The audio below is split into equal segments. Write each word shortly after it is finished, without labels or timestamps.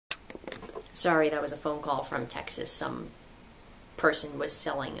Sorry, that was a phone call from Texas. Some person was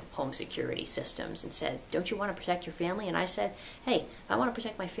selling home security systems and said, don't you want to protect your family? And I said, hey, if I want to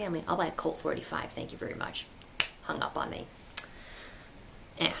protect my family, I'll buy a Colt 45. Thank you very much. Hung up on me.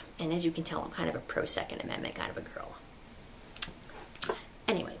 Yeah, and as you can tell, I'm kind of a pro-Second Amendment kind of a girl.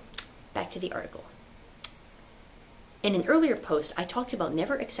 Anyway, back to the article. In an earlier post, I talked about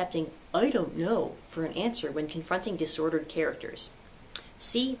never accepting "I don't know" for an answer when confronting disordered characters.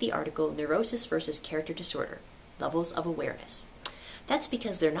 See the article Neurosis versus Character Disorder, Levels of Awareness. That's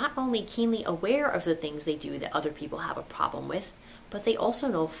because they're not only keenly aware of the things they do that other people have a problem with, but they also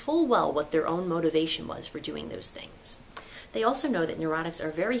know full well what their own motivation was for doing those things. They also know that neurotics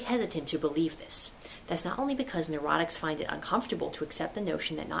are very hesitant to believe this. That's not only because neurotics find it uncomfortable to accept the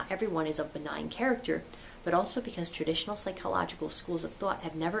notion that not everyone is of benign character, but also because traditional psychological schools of thought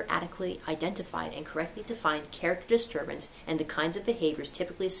have never adequately identified and correctly defined character disturbance and the kinds of behaviors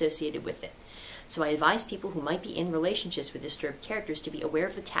typically associated with it. So I advise people who might be in relationships with disturbed characters to be aware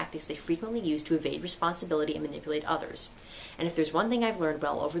of the tactics they frequently use to evade responsibility and manipulate others. And if there's one thing I've learned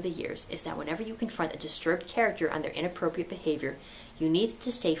well over the years, is that whenever you confront a disturbed character on their inappropriate behavior, you need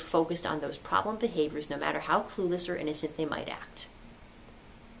to stay focused on those problem behaviors no matter how clueless or innocent they might act.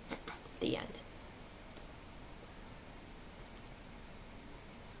 The end.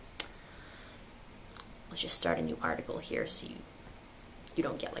 Let's just start a new article here so you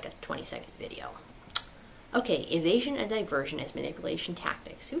don't get like a 20-second video. Okay, Evasion and Diversion as Manipulation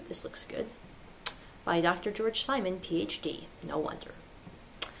Tactics. Ooh, this looks good. By Dr. George Simon, PhD. No wonder.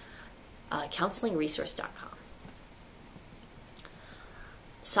 CounselingResource.com.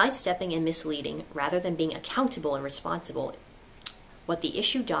 Sidestepping and misleading, rather than being accountable and responsible, what the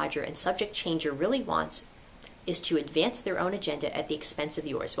issue dodger and subject changer really wants is to advance their own agenda at the expense of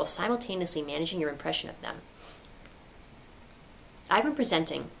yours, while simultaneously managing your impression of them. I've been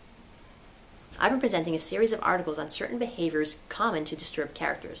presenting a series of articles on certain behaviors common to disturbed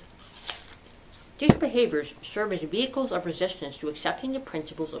characters. These behaviors serve as vehicles of resistance to accepting the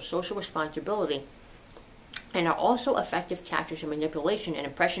principles of social responsibility and are also effective tactics of manipulation and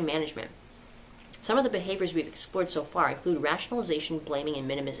impression management. Some of the behaviors we've explored so far include rationalization, blaming, and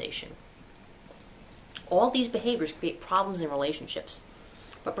minimization. All these behaviors create problems in relationships,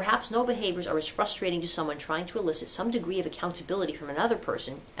 but perhaps no behaviors are as frustrating to someone trying to elicit some degree of accountability from another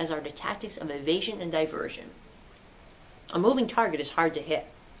person as are the tactics of evasion and diversion. A moving target is hard to hit.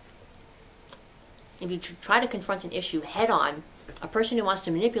 If you try to confront an issue head-on, a person who wants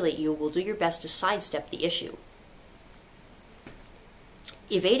to manipulate you will do your best to sidestep the issue.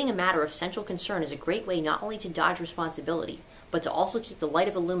 Evading a matter of central concern is a great way not only to dodge responsibility, but to also keep the light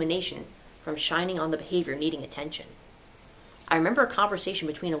of illumination from shining on the behavior needing attention. I remember a conversation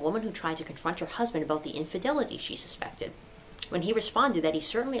between a woman who tried to confront her husband about the infidelity she suspected, when he responded that he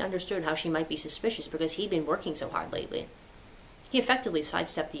certainly understood how she might be suspicious because he'd been working so hard lately. He effectively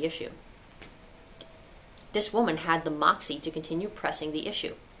sidestepped the issue. This woman had the moxie to continue pressing the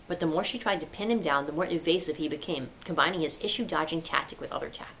issue, but the more she tried to pin him down, the more evasive he became, combining his issue-dodging tactic with other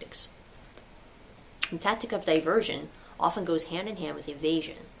tactics. The tactic of diversion often goes hand in hand with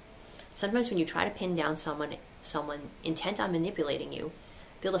evasion. Sometimes when you try to pin down someone intent on manipulating you,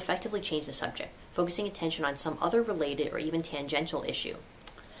 they'll effectively change the subject, focusing attention on some other related or even tangential issue.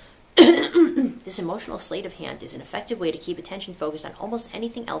 This emotional sleight of hand is an effective way to keep attention focused on almost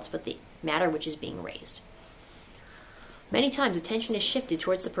anything else but the matter which is being raised. Many times attention is shifted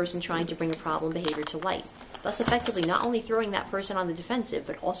towards the person trying to bring a problem behavior to light, thus effectively not only throwing that person on the defensive,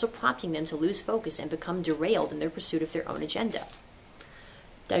 but also prompting them to lose focus and become derailed in their pursuit of their own agenda.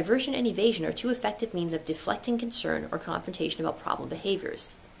 Diversion and evasion are two effective means of deflecting concern or confrontation about problem behaviors.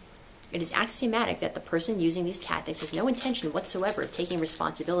 It is axiomatic that the person using these tactics has no intention whatsoever of taking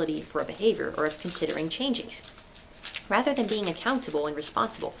responsibility for a behavior or of considering changing it. Rather than being accountable and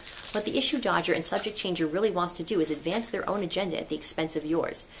responsible, what the issue dodger and subject changer really wants to do is advance their own agenda at the expense of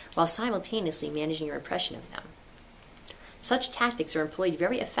yours, while simultaneously managing your impression of them. Such tactics are employed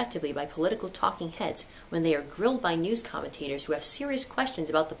very effectively by political talking heads when they are grilled by news commentators who have serious questions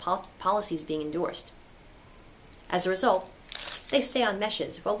about the policies being endorsed. As a result, they stay on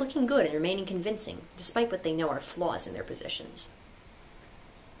meshes while looking good and remaining convincing, despite what they know are flaws in their positions.